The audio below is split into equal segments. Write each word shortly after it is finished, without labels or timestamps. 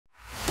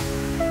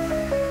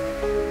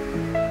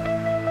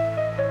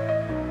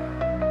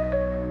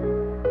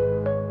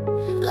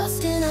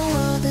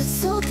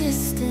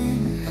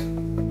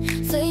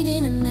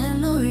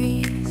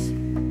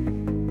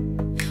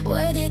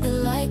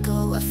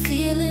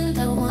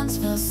once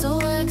felt so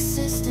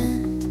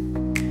existent.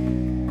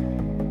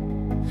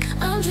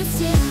 I'm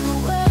drifting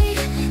away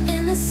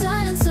in the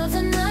silence of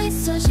the night,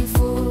 searching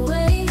for a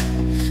way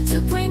to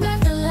bring back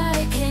the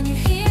light. Can you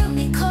hear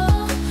me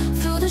call?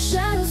 Through the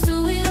shadows,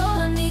 through it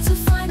all, I need to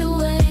find a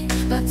way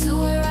back to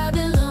where I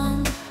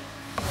belong.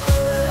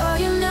 Where are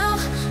you now?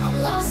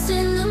 I'm lost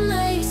in the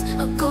maze,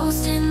 a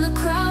ghost in the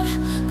crowd,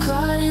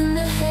 caught in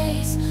the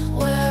haze.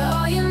 Where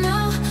are you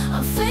now?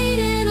 I'm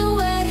fading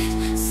away,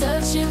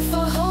 searching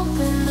for hope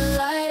in the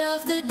light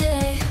of the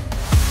day.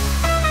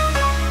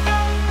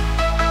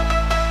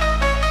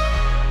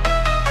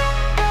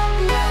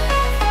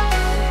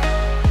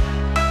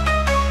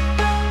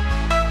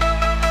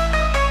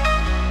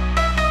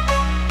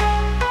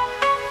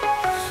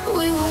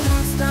 We were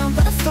once bound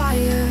by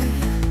fire.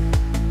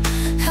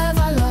 Have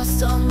I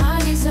lost all my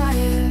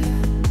desire?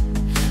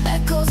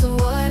 Echoes of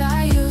what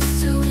I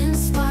used to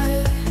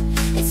inspire.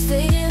 It's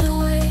fading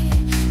away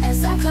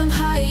as I climb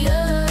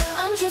higher.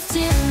 I'm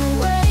drifting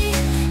away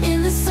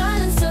in the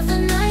silence of the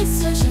night,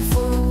 searching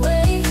for a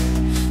way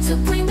to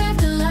bring back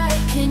the light.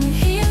 Can you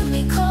hear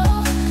me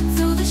call?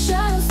 Through the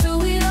shadows,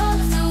 through it all,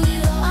 through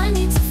it all, I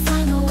need to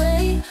find a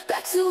way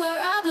back to where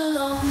I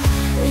belong.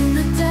 In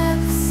the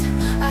depths,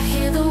 I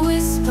hear the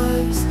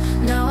whispers.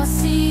 Now I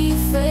see you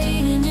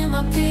fading in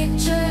my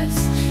pictures.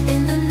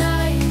 In the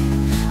night,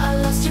 I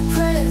lost your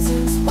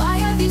presence. Why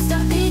have you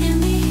stopped needing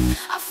me?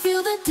 I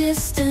feel the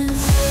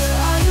distance. Where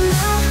are you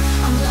now?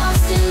 I'm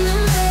lost in the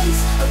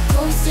maze, a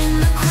ghost in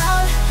the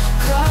crowd,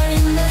 caught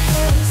in the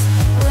haze.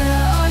 Where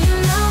are you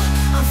now?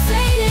 I'm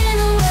fading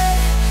away,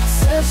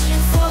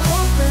 searching for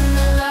hope in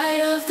the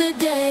light of the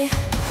day.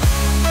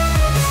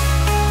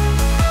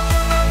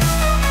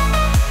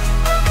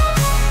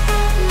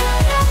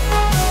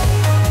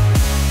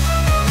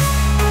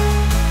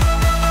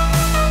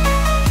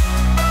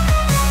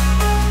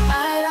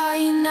 Where are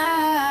you now?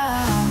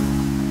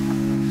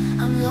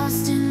 I'm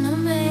lost in the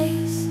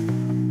maze,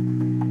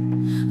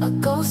 a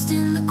ghost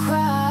in the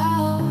crowd.